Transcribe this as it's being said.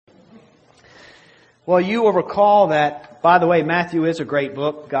Well, you will recall that, by the way, Matthew is a great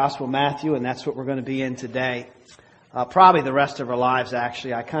book, Gospel of Matthew, and that's what we're going to be in today. Probably the rest of our lives,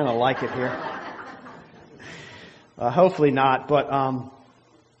 actually. I kind of like it here. Hopefully not, but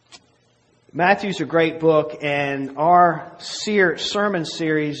Matthew's a great book, and our sermon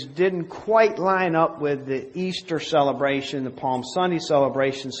series didn't quite line up with the Easter celebration, the Palm Sunday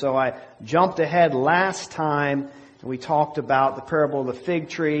celebration, so I jumped ahead last time, and we talked about the parable of the fig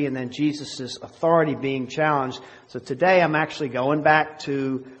tree and then Jesus' authority being challenged. So today I'm actually going back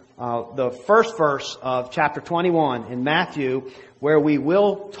to the first verse of chapter 21 in Matthew, where we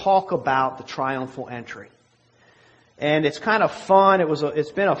will talk about the triumphal entry. And it's kind of fun.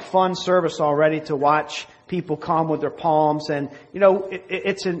 It's been a fun service already to watch people come with their palms. And,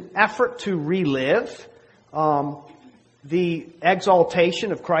 it's an effort to relive the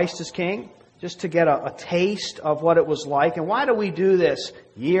exaltation of Christ as King, just to get a taste of what it was like. And why do we do this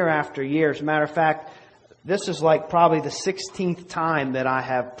year after year? As a matter of fact, this is like probably the 16th time that I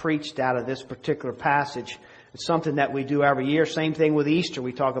have preached out of this particular passage. It's something that we do every year. Same thing with Easter.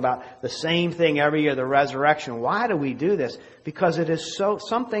 We talk about the same thing every year, the resurrection. Why do we do this? Because it is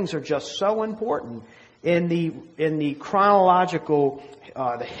some things are just so important in the chronological,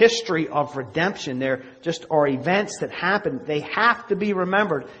 the history of redemption. There just are events that happen. They have to be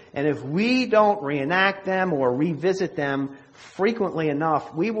remembered. And if we don't reenact them or revisit them frequently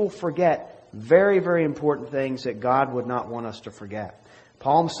enough, we will forget very, very important things that God would not want us to forget.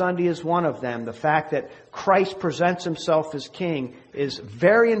 Palm Sunday is one of them. The fact that Christ presents Himself as King is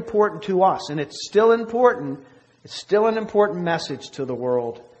very important to us. And it's still important. It's still an important message to the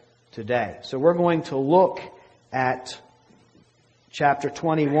world today. So we're going to look at chapter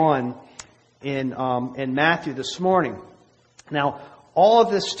 21 in Matthew this morning. Now, all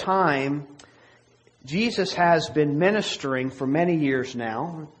of this time, Jesus has been ministering for many years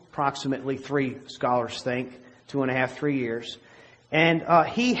now. Approximately 3 scholars think, 2.5, 3 years. And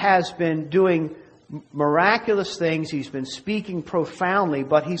He has been doing miraculous things. He's been speaking profoundly,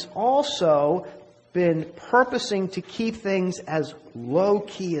 but He's also been purposing to keep things as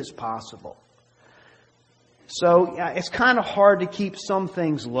low-key as possible. So it's kind of hard to keep some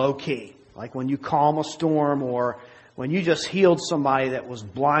things low-key, like when you calm a storm or when you just healed somebody that was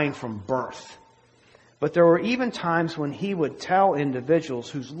blind from birth. But there were even times when He would tell individuals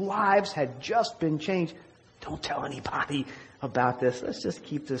whose lives had just been changed, don't tell anybody about this. Let's just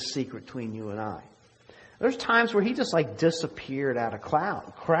keep this secret between you and I. There's times where He just disappeared out of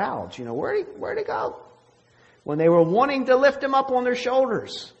crowds. Where'd He go? When they were wanting to lift Him up on their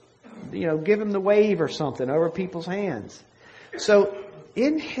shoulders, give Him the wave or something over people's hands. So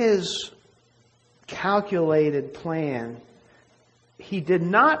in His calculated plan, He did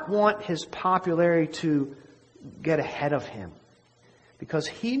not want His popularity to get ahead of Him, because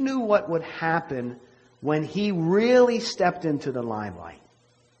He knew what would happen when He really stepped into the limelight.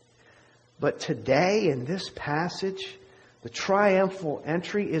 But today, in this passage, the triumphal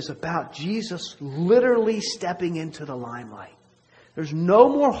entry is about Jesus literally stepping into the limelight. There's no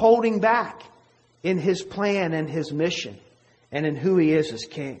more holding back in His plan and His mission and in who He is as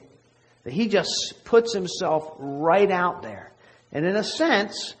King. That He just puts Himself right out there. And in a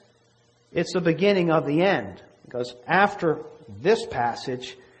sense, it's the beginning of the end. Because after this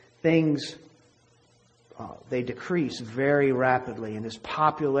passage, things they decrease very rapidly, and His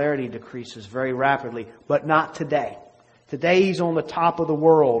popularity decreases very rapidly, but not today. Today He's on the top of the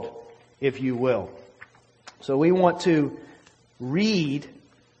world, if you will. So we want to read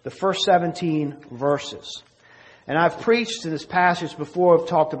the first 17 verses. And I've preached in this passage before. I've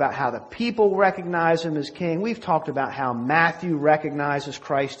talked about how the people recognize Him as King. We've talked about how Matthew recognizes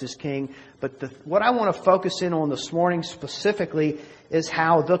Christ as King. But what I want to focus in on this morning specifically is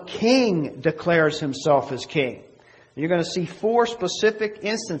how the King declares Himself as King. You're going to see 4 specific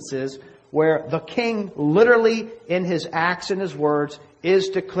instances where the King literally in His acts and His words is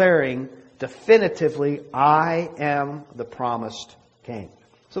declaring definitively, I am the promised King.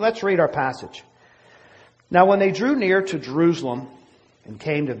 So let's read our passage. Now when they drew near to Jerusalem and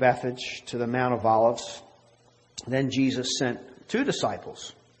came to Bethphage to the Mount of Olives, then Jesus sent 2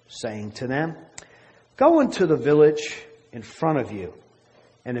 disciples, saying to them, Go into the village in front of you,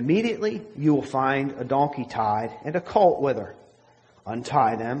 and immediately you will find a donkey tied and a colt with her.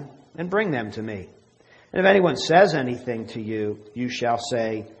 Untie them and bring them to me. And if anyone says anything to you, you shall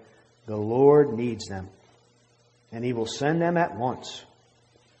say, The Lord needs them, and He will send them at once.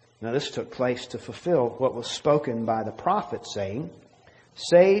 Now this took place to fulfill what was spoken by the prophet, saying,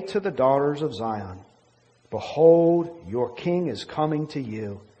 Say to the daughters of Zion, Behold, your king is coming to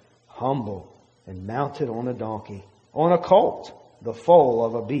you, humble and mounted on a donkey, on a colt, the foal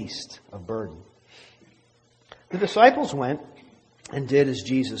of a beast of burden. The disciples went and did as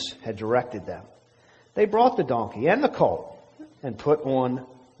Jesus had directed them. They brought the donkey and the colt and put on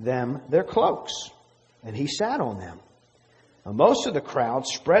them their cloaks, and he sat on them. Now, most of the crowd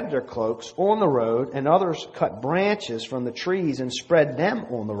spread their cloaks on the road, and others cut branches from the trees and spread them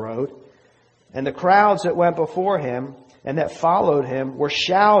on the road. And the crowds that went before him and that followed him were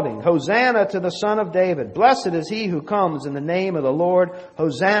shouting, "Hosanna to the Son of David! Blessed is he who comes in the name of the Lord!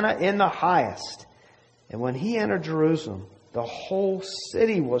 Hosanna in the highest!" And when he entered Jerusalem, the whole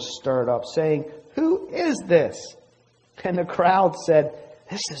city was stirred up, saying, "Who is this?" And the crowd said,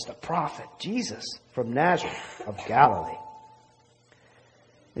 "This is the prophet Jesus from Nazareth of Galilee."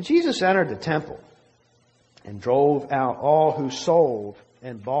 And Jesus entered the temple and drove out all who sold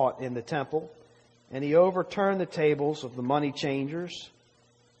and bought in the temple. And he overturned the tables of the money changers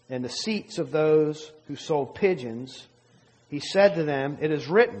and the seats of those who sold pigeons. He said to them, "It is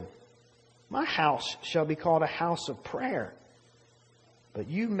written, 'My house shall be called a house of prayer,' but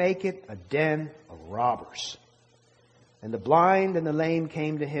you make it a den of robbers." And the blind and the lame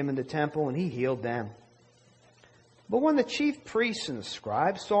came to him in the temple, and he healed them. But when the chief priests and the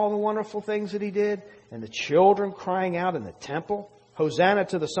scribes saw the wonderful things that he did, and the children crying out in the temple, "Hosanna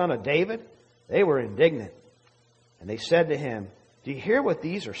to the Son of David," they were indignant. And they said to him, "Do you hear what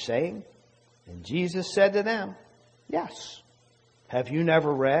these are saying?" And Jesus said to them, "Yes. Have you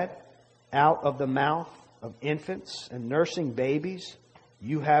never read, out of the mouth of infants and nursing babies,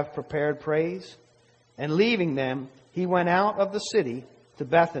 you have prepared praise?" And leaving them, he went out of the city to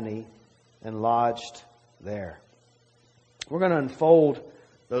Bethany and lodged there. We're going to unfold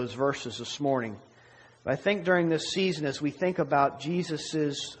those verses this morning. But I think during this season, as we think about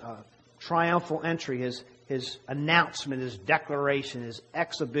Jesus' triumphal entry, his announcement, his declaration, his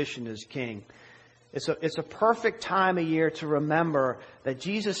exhibition as king, it's a perfect time of year to remember that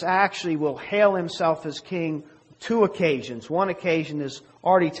Jesus actually will hail himself as king two occasions. One occasion has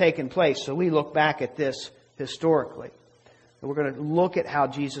already taken place, so we look back at this historically. And we're going to look at how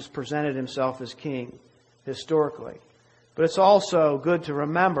Jesus presented himself as king historically. But it's also good to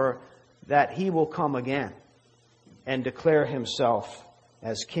remember that he will come again and declare himself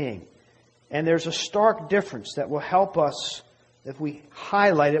as king. And there's a stark difference that will help us, if we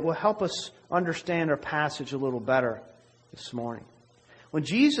highlight it, will help us understand our passage a little better this morning. When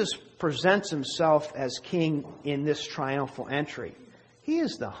Jesus presents himself as king in this triumphal entry, he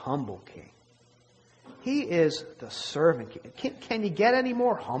is the humble king. He is the servant king. Can you get any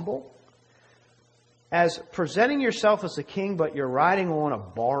more humble? As presenting yourself as a king, but you're riding on a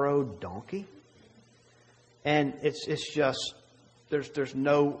borrowed donkey. And it's just, there's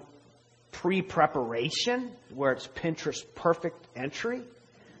no pre-preparation where it's Pinterest perfect entry.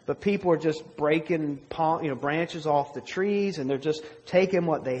 But people are just breaking branches off the trees, and they're just taking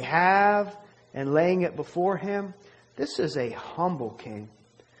what they have and laying it before him. This is a humble king.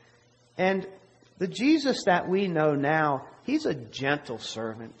 And the Jesus that we know now, he's a gentle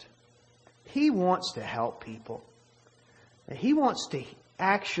servant. He wants to help people. And he wants to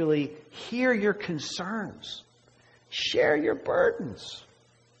actually hear your concerns. Share your burdens.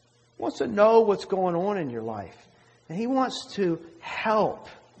 He wants to know what's going on in your life. And he wants to help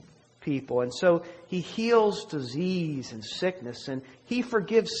people. And so he heals disease and sickness, and he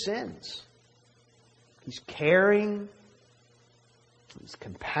forgives sins. He's caring. He's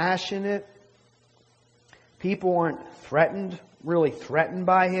compassionate. People aren't really threatened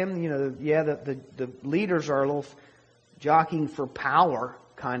by him. The leaders are a little jockeying for power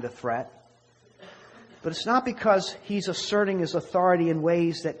kind of threat. But it's not because he's asserting his authority in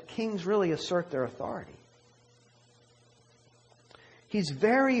ways that kings really assert their authority. He's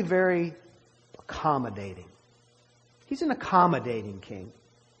very, very accommodating. He's an accommodating king.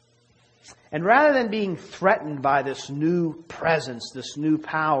 And rather than being threatened by this new presence, this new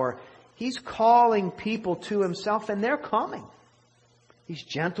power, he's calling people to himself, and they're coming. He's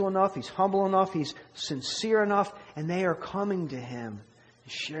gentle enough, he's humble enough, he's sincere enough, and they are coming to him,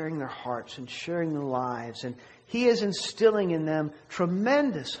 sharing their hearts and sharing their lives. And he is instilling in them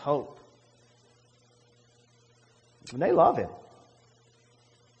tremendous hope. And they love him.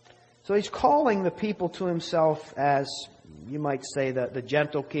 So he's calling the people to himself as, you might say, the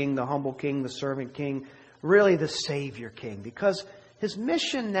gentle king, the humble king, the servant king, really the Savior king. Because his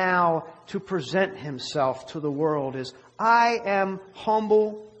mission now to present himself to the world is, I am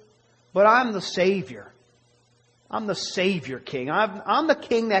humble, but I'm the Savior. I'm the Savior king. I'm the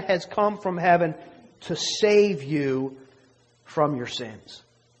king that has come from heaven to save you from your sins.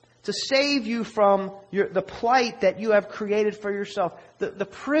 To save you from the plight that you have created for yourself. The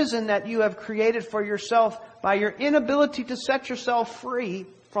prison that you have created for yourself by your inability to set yourself free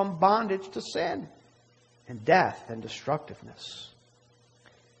from bondage to sin. and death and destructiveness.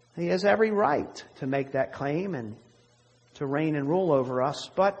 He has every right to make that claim and to reign and rule over us,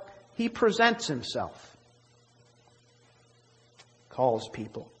 but He presents Himself, calls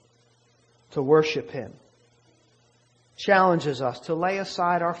people to worship Him, challenges us to lay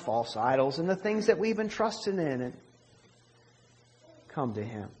aside our false idols and the things that we've been trusting in and come to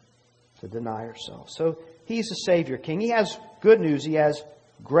Him, to deny ourselves. So He's the Savior King. He has good news. He has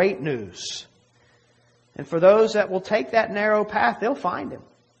great news. And for those that will take that narrow path, they'll find Him.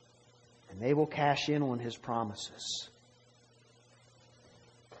 And they will cash in on His promises.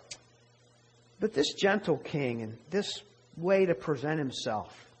 But this gentle King and this way to present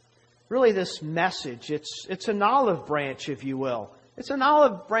Himself, really this message, it's an olive branch, if you will. It's an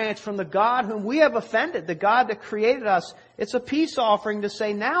olive branch from the God whom we have offended, the God that created us. It's a peace offering to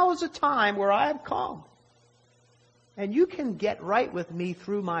say, now is a time where I have come. And you can get right with me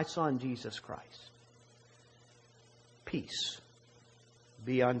through my Son, Jesus Christ. Peace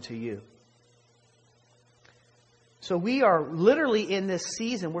be unto you. So we are literally in this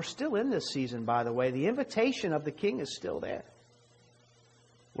season. We're still in this season, by the way. The invitation of the King is still there.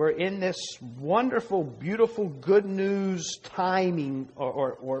 We're in this wonderful, beautiful, good news timing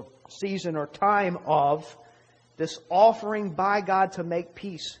or season or time of this offering by God to make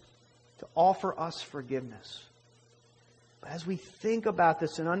peace, to offer us forgiveness. But as we think about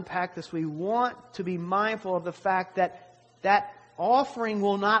this and unpack this, we want to be mindful of the fact that that offering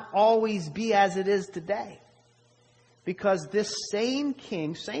will not always be as it is today. Because this same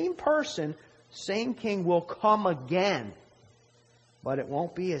King, same person, same King will come again. But it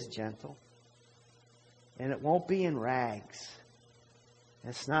won't be as gentle. And it won't be in rags.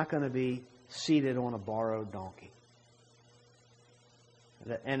 It's not going to be seated on a borrowed donkey.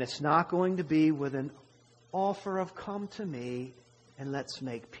 And it's not going to be with an offer of come to me and let's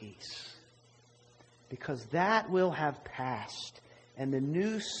make peace. Because that will have passed. And the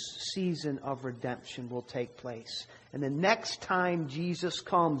new season of redemption will take place. And the next time Jesus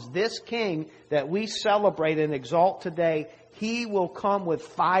comes, this King that we celebrate and exalt today, He will come with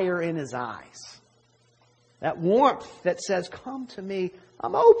fire in His eyes. That warmth that says, come to me,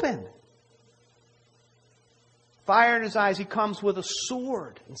 I'm open. Fire in His eyes. He comes with a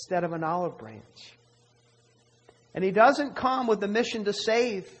sword instead of an olive branch. And He doesn't come with the mission to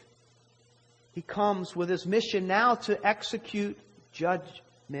save. He comes with His mission now to execute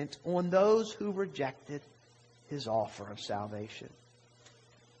judgment on those who rejected His offer of salvation.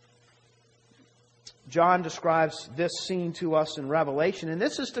 John describes this scene to us in Revelation, and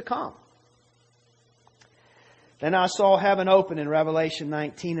this is to come. Then I saw heaven open in Revelation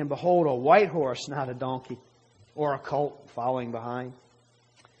 19, and behold, a white horse, not a donkey or a colt following behind.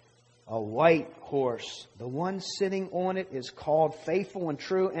 A white horse. The one sitting on it is called Faithful and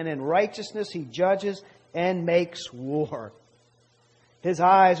True, and in righteousness He judges and makes war. His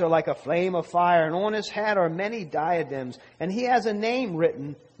eyes are like a flame of fire, and on His head are many diadems, and He has a name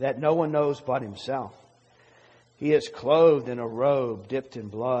written that no one knows but Himself. He is clothed in a robe dipped in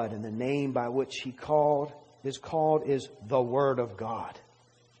blood, and the name by which He is the Word of God.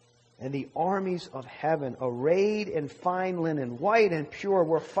 And the armies of heaven, arrayed in fine linen, white and pure,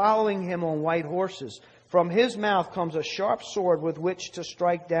 were following Him on white horses. From His mouth comes a sharp sword with which to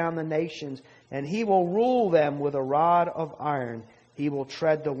strike down the nations, and He will rule them with a rod of iron. He will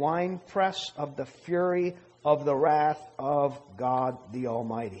tread the winepress of the fury of the wrath of God the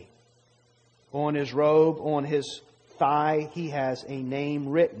Almighty. On His robe, on His thigh, He has a name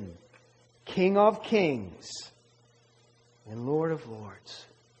written, King of Kings and Lord of Lords.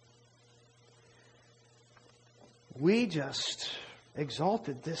 We just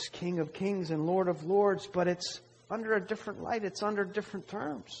exalted this King of Kings and Lord of Lords, but it's under a different light. It's under different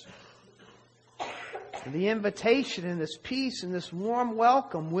terms. And the invitation and this peace and this warm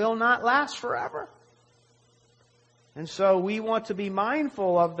welcome will not last forever. And so we want to be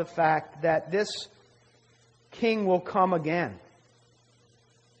mindful of the fact that this King will come again.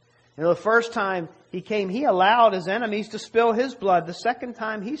 You know, the first time He came, He allowed His enemies to spill His blood. The second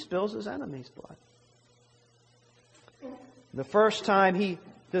time, He spills His enemies' blood. The first time He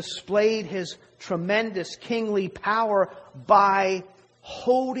displayed His tremendous kingly power by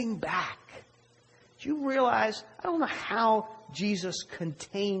holding back. Do you realize, I don't know how Jesus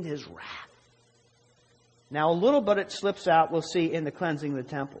contained His wrath. Now a little bit it slips out, we'll see, in the cleansing of the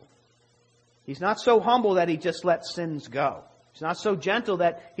temple. He's not so humble that He just lets sins go. He's not so gentle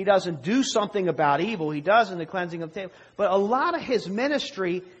that He doesn't do something about evil. He does in the cleansing of the temple. But a lot of His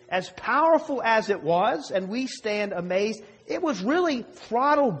ministry, as powerful as it was, and we stand amazed, it was really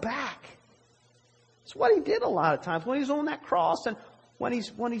throttled back. It's what He did a lot of times when He's on that cross and when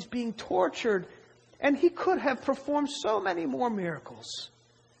He's being tortured. And He could have performed so many more miracles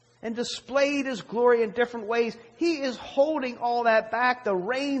and displayed His glory in different ways. He is holding all that back. The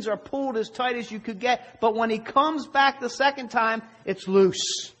reins are pulled as tight as you could get. But when He comes back the second time, it's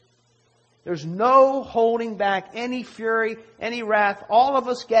loose. There's no holding back any fury, any wrath. All of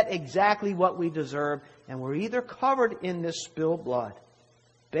us get exactly what we deserve. And we're either covered in this spilled blood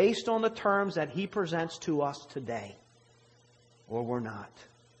based on the terms that He presents to us today, or we're not.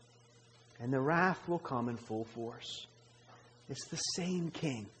 And the wrath will come in full force. It's the same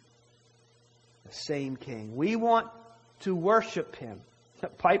King. The same King. We want to worship Him.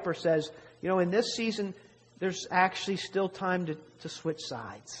 Piper says, in this season, there's actually still time to switch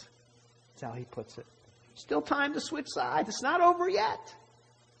sides. That's how he puts it. Still time to switch sides. It's not over yet.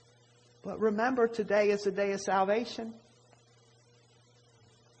 But remember, today is the day of salvation.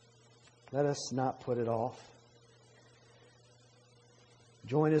 Let us not put it off.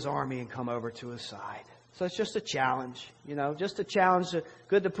 Join His army and come over to His side. So it's just a challenge, just a challenge.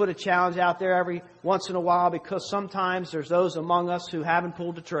 Good to put a challenge out there every once in a while, because sometimes there's those among us who haven't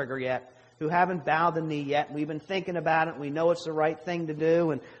pulled the trigger yet, who haven't bowed the knee yet. We've been thinking about it. We know it's the right thing to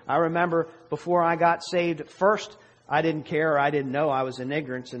do. And I remember before I got saved, at first I didn't care. I didn't know. I was in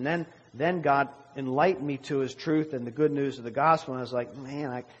ignorance. And then God enlightened me to His truth and the good news of the gospel. And I was like,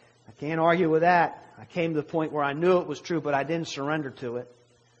 man, I can't argue with that. I came to the point where I knew it was true, but I didn't surrender to it.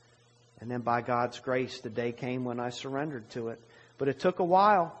 And then by God's grace, the day came when I surrendered to it. But it took a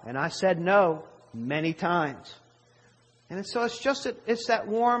while, and I said no many times. And so it's that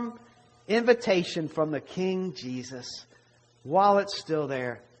warm invitation from the King Jesus, while it's still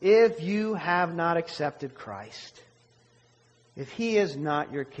there. If you have not accepted Christ, if He is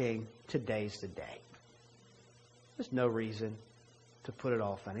not your King, today's the day. There's no reason to put it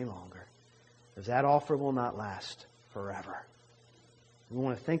off any longer, because that offer will not last forever. We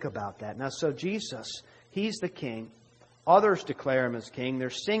want to think about that. Now, so Jesus, He's the King. Others declare Him as King. They're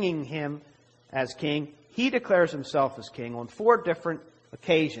singing Him as King. He declares Himself as King on 4 different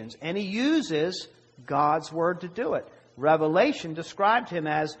occasions. And He uses God's Word to do it. Revelation described Him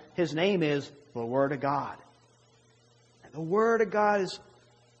as, His name is the Word of God. And the Word of God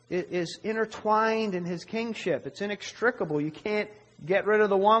is intertwined in His kingship. It's inextricable. You can't get rid of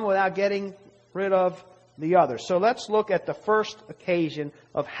the one without getting rid of the other. So let's look at the first occasion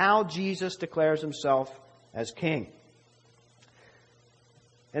of how Jesus declares Himself as King.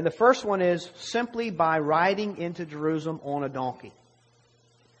 And the first one is simply by riding into Jerusalem on a donkey.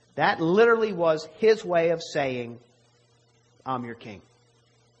 That literally was His way of saying, I'm your King.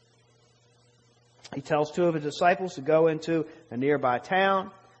 He tells 2 of His disciples to go into a nearby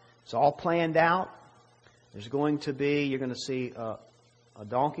town. It's all planned out. You're going to see a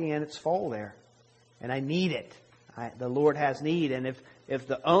donkey and its foal there. And I need it. The Lord has need. And if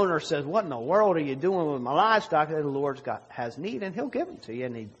the owner says, what in the world are you doing with my livestock? The Lord has need, and He'll give them to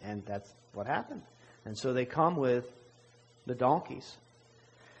you. And that's what happened. And so they come with the donkeys.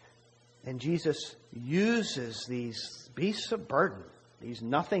 And Jesus uses these beasts of burden, these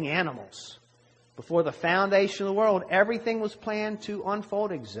nothing animals. Before the foundation of the world, everything was planned to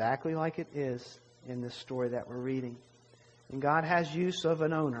unfold exactly like it is in this story that we're reading. And God has use of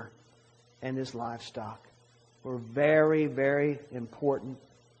an owner and his livestock for a very, very important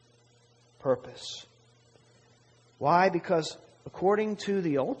purpose. Why? Because according to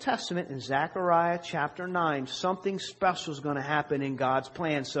the Old Testament in Zechariah chapter 9, something special is going to happen in God's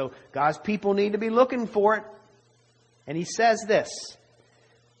plan. So God's people need to be looking for it. And He says this,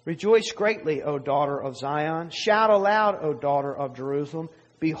 Rejoice greatly, O daughter of Zion. Shout aloud, O daughter of Jerusalem.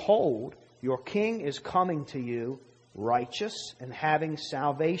 Behold, your King is coming to you. Righteous and having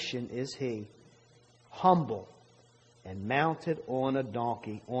salvation is He, humble and mounted on a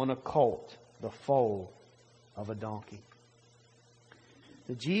donkey, on a colt, the foal of a donkey.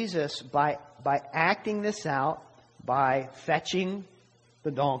 So Jesus, by acting this out, by fetching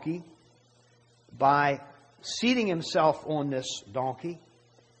the donkey, by seating Himself on this donkey,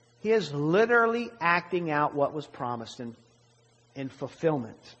 He is literally acting out what was promised in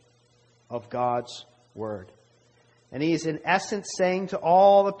fulfillment of God's Word. And He is in essence saying to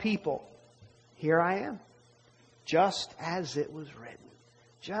all the people, here I am, just as it was written,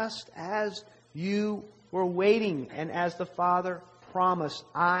 just as you were waiting, and as the Father promised,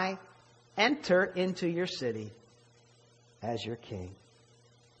 I enter into your city as your King.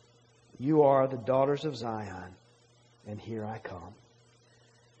 You are the daughters of Zion, and here I come.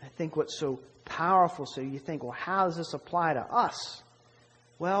 I think what's so powerful, so you think, well, how does this apply to us?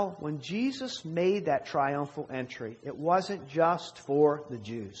 Well, when Jesus made that triumphal entry, it wasn't just for the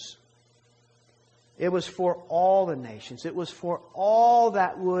Jews. It was for all the nations. It was for all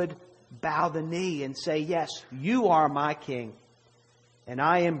that would bow the knee and say, yes, you are my king. And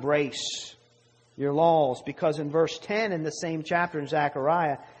I embrace your laws. Because in verse 10 in the same chapter in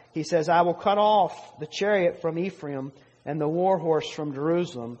Zechariah, he says, I will cut off the chariot from Ephraim and the war horse from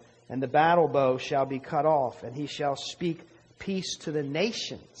Jerusalem, and the battle bow shall be cut off, and he shall speak peace to the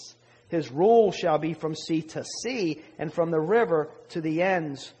nations. His rule shall be from sea to sea, and from the river to the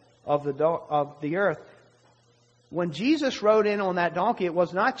ends of the earth. When Jesus rode in on that donkey, it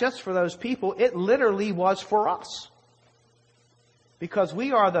was not just for those people, it literally was for us. Because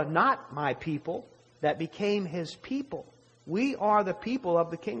we are the not my people that became His people. We are the people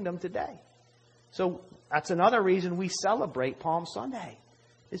of the kingdom today. So that's another reason we celebrate Palm Sunday.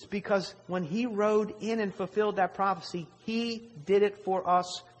 It's because when He rode in and fulfilled that prophecy, He did it for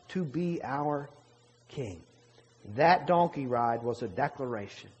us to be our king. That donkey ride was a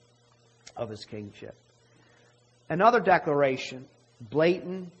declaration of His kingship. Another declaration,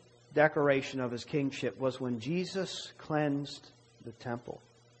 blatant declaration of His kingship, was when Jesus cleansed the temple.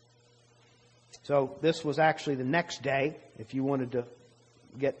 So this was actually the next day. If you wanted to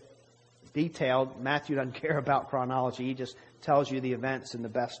get detailed, Matthew doesn't care about chronology. He just tells you the events in the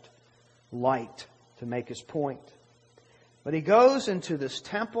best light to make his point. But he goes into this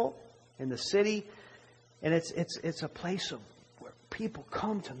temple in the city, and it's a place of where people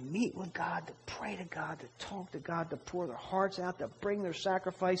come to meet with God, to pray to God, to talk to God, to pour their hearts out, to bring their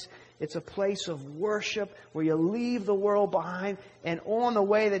sacrifice. It's a place of worship where you leave the world behind, and on the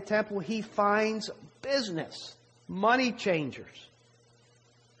way to the temple, he finds business, money changers.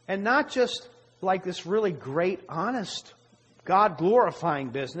 And not just like this really great, honest, God-glorifying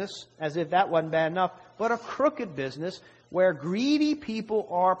business, as if that wasn't bad enough, but a crooked business where greedy people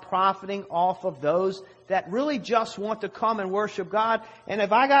are profiting off of those that really just want to come and worship God. And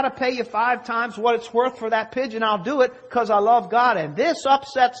if I got to pay you 5 times what it's worth for that pigeon, I'll do it because I love God. And this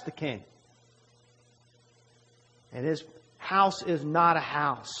upsets the king. And his house is not a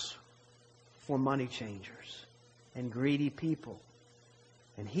house for money changers and greedy people.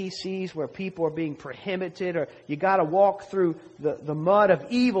 And he sees where people are being prohibited, or you got to walk through the mud of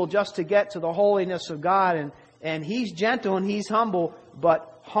evil just to get to the holiness of God. And he's gentle and he's humble,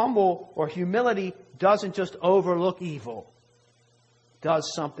 but humble or humility doesn't just overlook evil. It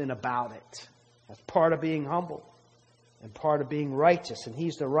does something about it. That's part of being humble and part of being righteous. And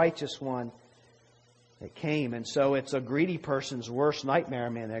he's the righteous one that came. And so it's a greedy person's worst nightmare,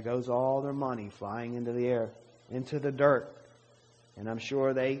 man. There goes all their money flying into the air, into the dirt. And I'm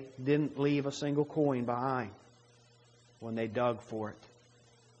sure they didn't leave a single coin behind when they dug for it.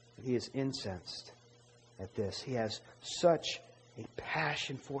 But he is incensed at this. He has such a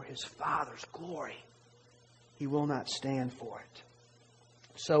passion for his Father's glory. He will not stand for it.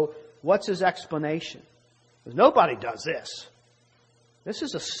 So what's his explanation? Because nobody does this. This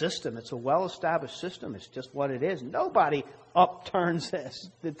is a system. It's a well-established system. It's just what it is. Nobody upturns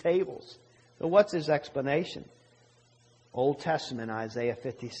the tables. So what's his explanation? Old Testament, Isaiah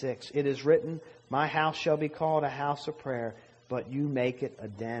 56. It is written, my house shall be called a house of prayer, but you make it a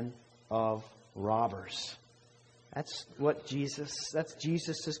den of robbers. That's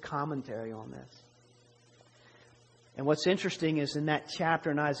Jesus' commentary on this. And what's interesting is in that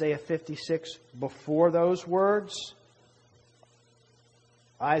chapter in Isaiah 56, before those words,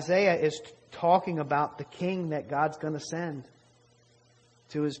 Isaiah is talking about the king that God's going to send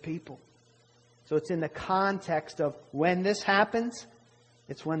to His people. So it's in the context of when this happens,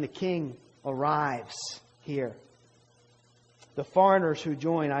 it's when the king arrives here. The foreigners who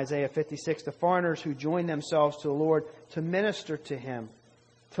join, Isaiah 56, the foreigners who join themselves to the Lord to minister to Him,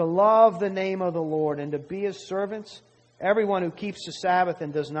 to love the name of the Lord and to be His servants, everyone who keeps the Sabbath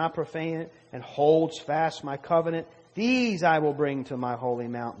and does not profane it and holds fast my covenant, these I will bring to my holy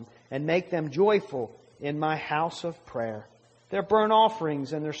mountain and make them joyful in my house of prayer. Their burnt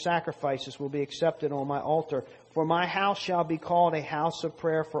offerings and their sacrifices will be accepted on my altar. For my house shall be called a house of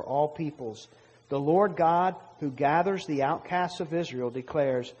prayer for all peoples. The Lord God, who gathers the outcasts of Israel,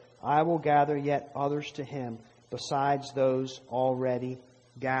 declares, I will gather yet others to Him, besides those already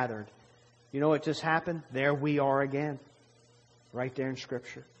gathered. You know what just happened? There we are again. Right there in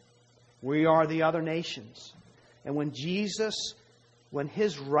Scripture. We are the other nations. And when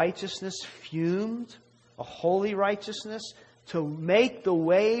His righteousness fumed, a holy righteousness, to make the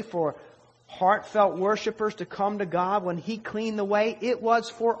way for heartfelt worshipers to come to God, when He cleaned the way, it was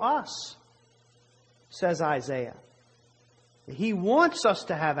for us, says Isaiah. He wants us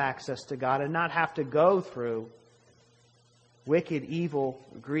to have access to God and not have to go through wicked, evil,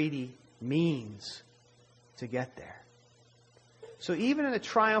 greedy means to get there. So even in the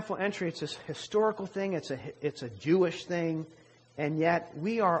triumphal entry, it's a historical thing. It's a Jewish thing. And yet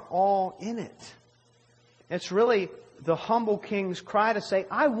we are all in it. It's really the humble king's cry to say,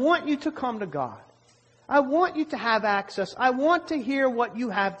 I want you to come to God. I want you to have access. I want to hear what you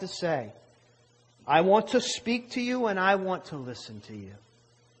have to say. I want to speak to you and I want to listen to you.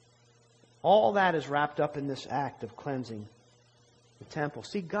 All that is wrapped up in this act of cleansing the temple.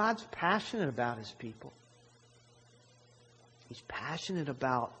 See, God's passionate about His people. He's passionate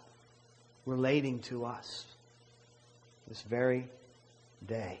about relating to us this very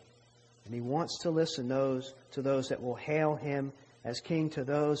day. And He wants to listen to those that will hail Him as King, to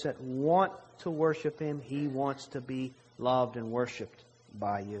those that want to worship Him. He wants to be loved and worshipped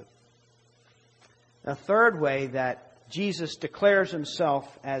by you. A third way that Jesus declares Himself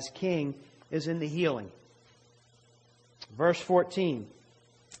as King is in the healing. Verse 14.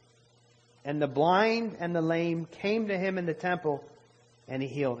 And the blind and the lame came to Him in the temple, and He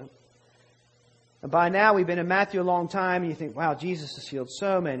healed them. And by now, we've been in Matthew a long time, and you think, wow, Jesus has healed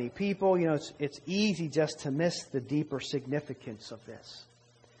so many people. You know, it's easy just to miss the deeper significance of this.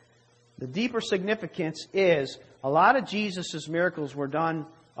 The deeper significance is a lot of Jesus' miracles were done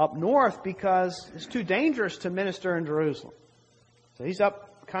up north because it's too dangerous to minister in Jerusalem. So He's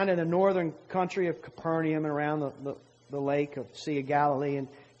up kind of in the northern country of Capernaum and around the lake of Sea of Galilee, and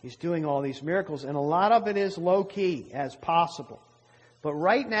He's doing all these miracles. And a lot of it is low-key as possible. But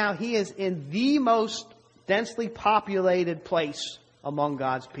right now, He is in the most densely populated place among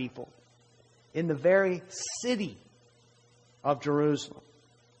God's people. In the very city of Jerusalem.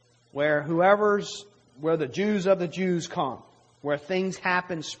 Where the Jews of the Jews come. Where things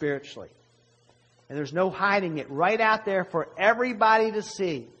happen spiritually. And there's no hiding it. Right out there for everybody to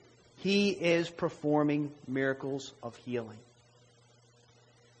see. He is performing miracles of healing.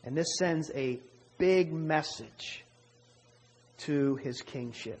 And this sends a big message to His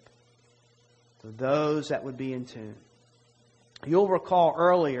kingship, to those that would be in tune. You'll recall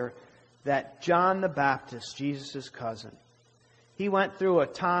earlier that John the Baptist, Jesus' cousin, he went through a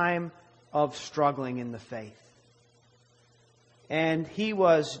time of struggling in the faith. And he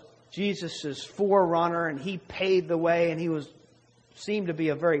was Jesus' forerunner, and he paved the way, and he seemed to be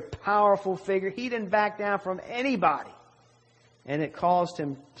a very powerful figure. He didn't back down from anybody. And it caused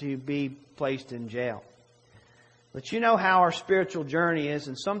him to be placed in jail. But you know how our spiritual journey is,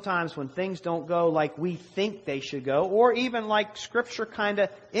 and sometimes when things don't go like we think they should go, or even like Scripture kind of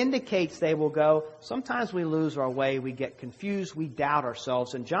indicates they will go, sometimes we lose our way, we get confused, we doubt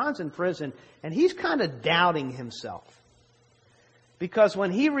ourselves. And John's in prison, and he's kind of doubting himself. Because when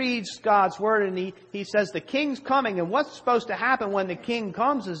he reads God's Word and he says the King's coming, and what's supposed to happen when the King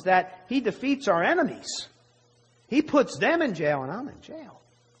comes is that He defeats our enemies. He puts them in jail, and I'm in jail.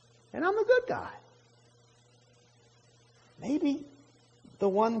 And I'm a good guy. Maybe the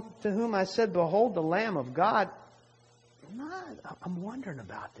one to whom I said, behold the Lamb of God. I'm wondering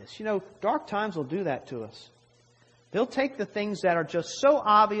about this. You know, dark times will do that to us. They'll take the things that are just so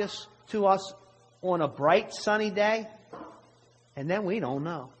obvious to us on a bright, sunny day, and then we don't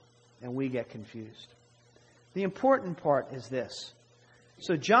know, and we get confused. The important part is this.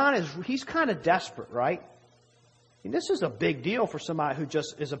 So John he's kind of desperate, right? And this is a big deal for somebody who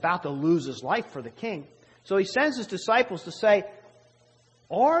just is about to lose his life for the King. So he sends his disciples to say,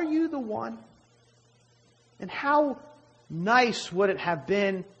 are you the one? And how nice would it have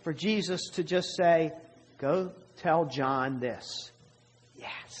been for Jesus to just say, go tell John this.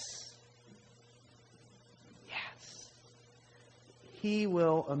 Yes. Yes. He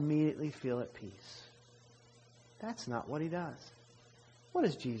will immediately feel at peace. That's not what He does. What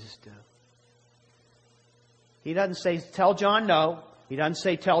does Jesus do? He doesn't say, tell John no. He doesn't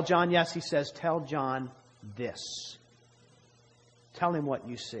say, tell John yes. He says, tell John this. Tell him what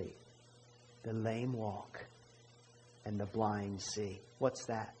you see. The lame walk and the blind see. What's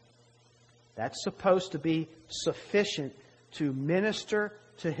that? That's supposed to be sufficient to minister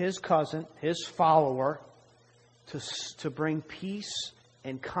to his cousin, his follower, to bring peace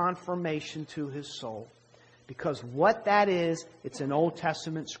and confirmation to his soul. Because what that is, it's an Old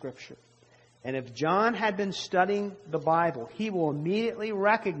Testament scripture. And if John had been studying the Bible, he will immediately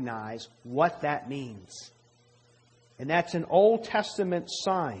recognize what that means. And that's an Old Testament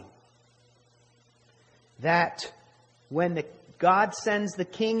sign that when God sends the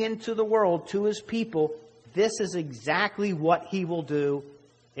King into the world to His people, this is exactly what He will do.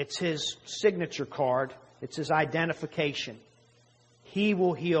 It's His signature card. It's His identification. He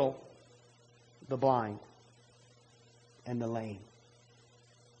will heal the blind and the lame.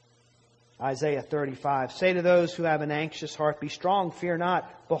 Isaiah 35, say to those who have an anxious heart, be strong, fear not.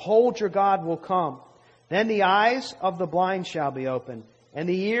 Behold, your God will come. Then the eyes of the blind shall be opened, and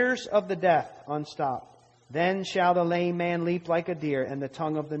the ears of the deaf unstopped. Then shall the lame man leap like a deer, and the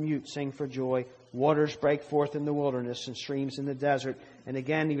tongue of the mute sing for joy. Waters break forth in the wilderness and streams in the desert. And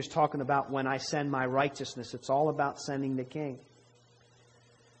again, he was talking about when I send my righteousness. It's all about sending the King.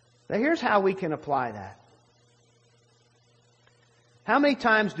 Now here's how we can apply that. How many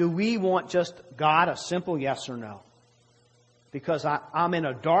times do we want just God, a simple yes or no? Because I'm in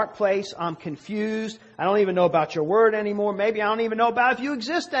a dark place, I'm confused, I don't even know about your word anymore, maybe I don't even know about if you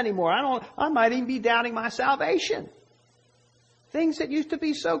exist anymore, I might even be doubting my salvation. Things that used to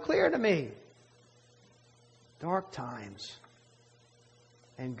be so clear to me. Dark times.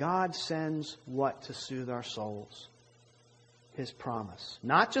 And God sends what to soothe our souls? His promise.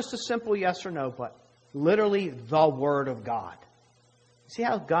 Not just a simple yes or no, but literally the Word of God. See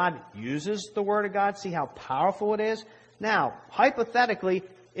how God uses the Word of God? See how powerful it is? Now, hypothetically,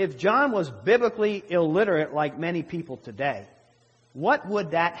 if John was biblically illiterate like many people today, what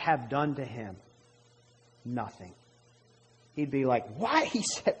would that have done to him? Nothing. He'd be like, what? He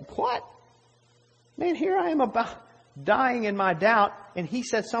said, what? Man, here I am about dying in my doubt, and he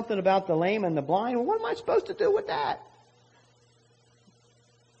said something about the lame and the blind. Well, what am I supposed to do with that?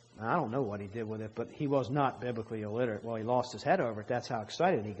 I don't know what he did with it, but he was not biblically illiterate. Well, he lost his head over it. That's how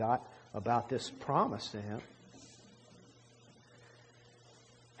excited he got about this promise to him.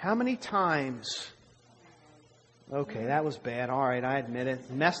 How many times... Okay, that was bad. All right, I admit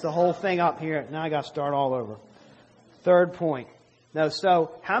it. Messed the whole thing up here. Now I got to start all over. Third point. No,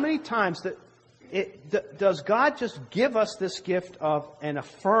 so how many times does God just give us this gift of an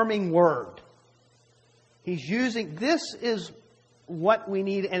affirming word? He's using... This is what we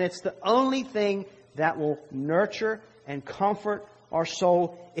need, and it's the only thing that will nurture and comfort our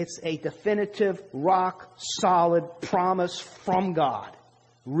soul. It's a definitive, rock-solid promise from God,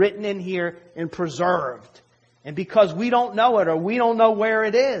 written in here and preserved. And because we don't know it or we don't know where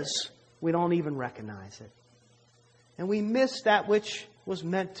it is, we don't even recognize it. And we miss that which was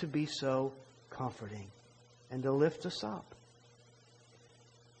meant to be so comforting and to lift us up.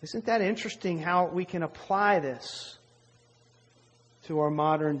 Isn't that interesting how we can apply this to our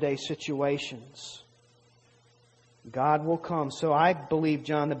modern day situations? God will come. So I believe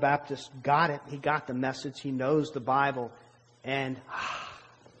John the Baptist got it. He got the message. He knows the Bible. And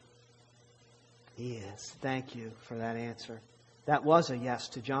he is. Thank you for that answer. That was a yes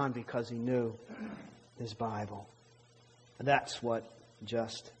to John because he knew his Bible. That's what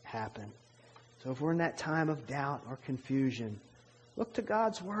just happened. So if we're in that time of doubt or confusion, look to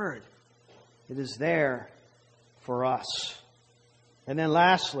God's Word. It is there for us. And then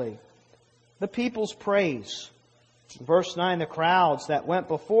lastly, the people's praise. Verse 9, the crowds that went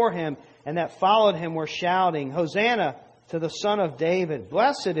before him and that followed him were shouting, Hosanna to the Son of David.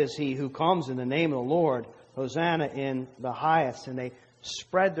 Blessed is he who comes in the name of the Lord. Hosanna in the highest. And they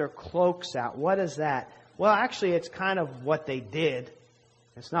spread their cloaks out. What is that? Well, actually, it's kind of what they did.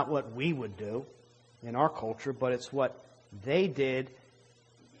 It's not what we would do in our culture, but it's what they did.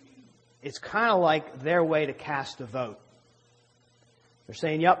 It's kind of like their way to cast a vote. They're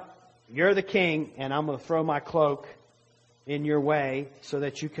saying, yep, you're the king, and I'm going to throw my cloak in your way so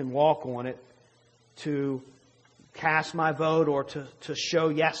that you can walk on it to cast my vote or to show,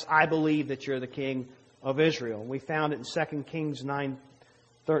 yes, I believe that you're the king of Israel. We found it in 2 Kings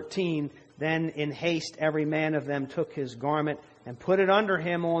 9:13. Then in haste every man of them took his garment and put it under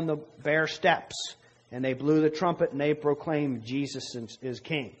him on the bare steps. And they blew the trumpet and they proclaimed Jesus is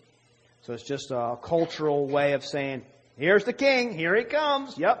king. So it's just a cultural way of saying, here's the king, here he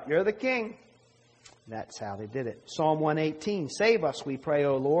comes. Yep, you're the king. That's how they did it. Psalm 118, save us, we pray,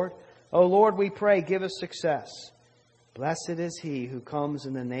 O Lord. O Lord, we pray, give us success. Blessed is he who comes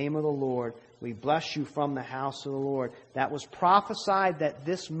in the name of the Lord. We bless you from the house of the Lord. That was prophesied that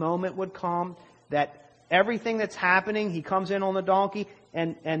this moment would come, that everything that's happening, he comes in on the donkey,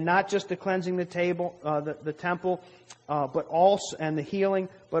 and not just the cleansing the temple, but also, and the healing,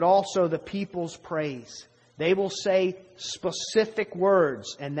 but also the people's praise. They will say specific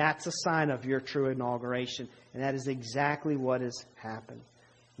words, and that's a sign of your true inauguration. And that is exactly what has happened.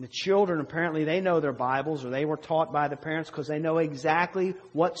 And the children, apparently, they know their Bibles, or they were taught by the parents because they know exactly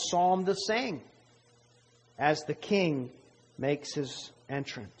what psalm to sing as the king makes his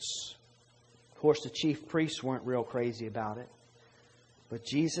entrance. Of course, the chief priests weren't real crazy about it. But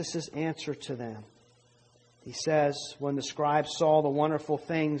Jesus' answer to them, he says, when the scribes saw the wonderful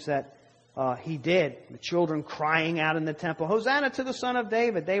things that he did, the children crying out in the temple, Hosanna to the Son of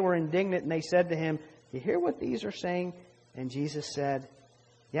David, they were indignant and they said to him, you hear what these are saying? And Jesus said,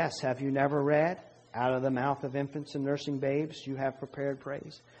 yes, have you never read? Out of the mouth of infants and nursing babes, you have prepared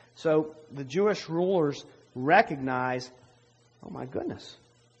praise. So the Jewish rulers recognize, oh my goodness,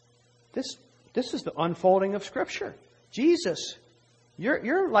 this This is the unfolding of Scripture. Jesus,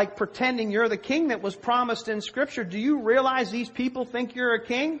 you're like pretending you're the king that was promised in Scripture. Do you realize these people think you're a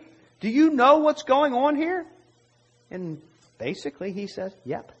king? Do you know what's going on here? And basically he says,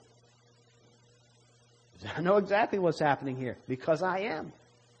 yep. I know exactly what's happening here because I am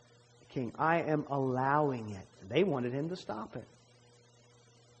the king. I am allowing it. They wanted him to stop it.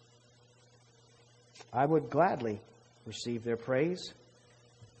 I would gladly receive their praise.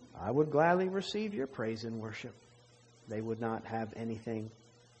 I would gladly receive your praise and worship. They would not have anything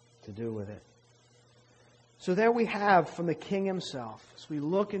to do with it. So there we have from the King himself, as we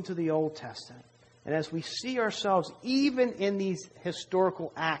look into the Old Testament, and as we see ourselves even in these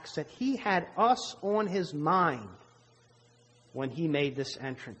historical acts, that he had us on his mind when he made this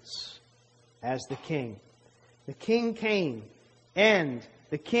entrance as the King. The King came, and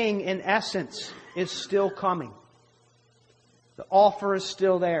the King, in essence, is still coming. The offer is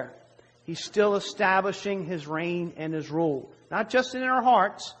still there. He's still establishing his reign and his rule. Not just in our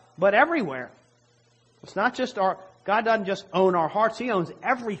hearts, but everywhere. It's not just God doesn't just own our hearts. He owns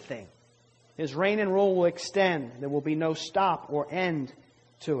everything. His reign and rule will extend. There will be no stop or end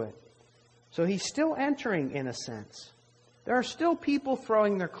to it. So he's still entering in a sense. There are still people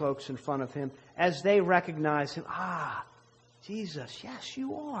throwing their cloaks in front of him as they recognize him. Ah, Jesus, yes,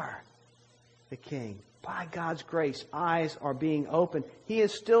 you are the King. By God's grace, eyes are being opened. He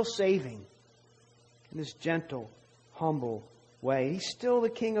is still saving in this gentle, humble way. He's still the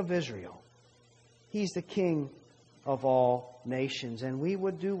King of Israel. He's the King of all nations. And we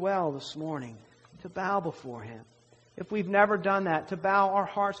would do well this morning to bow before him. If we've never done that, to bow our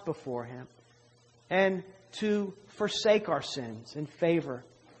hearts before him and to forsake our sins in favor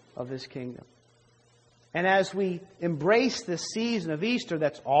of his kingdom. And as we embrace this season of Easter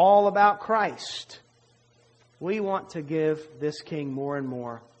that's all about Christ, we want to give this King more and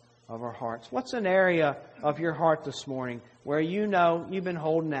more of our hearts. What's an area of your heart this morning where you know you've been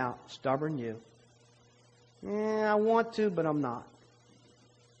holding out? Stubborn you. I want to, but I'm not.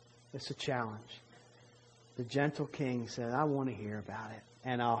 It's a challenge. The gentle King said, I want to hear about it,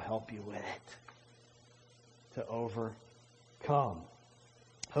 and I'll help you with it to overcome.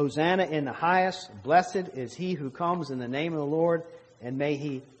 Hosanna in the highest. Blessed is he who comes in the name of the Lord, and may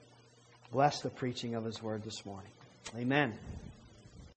he bless the preaching of his word this morning. Amen.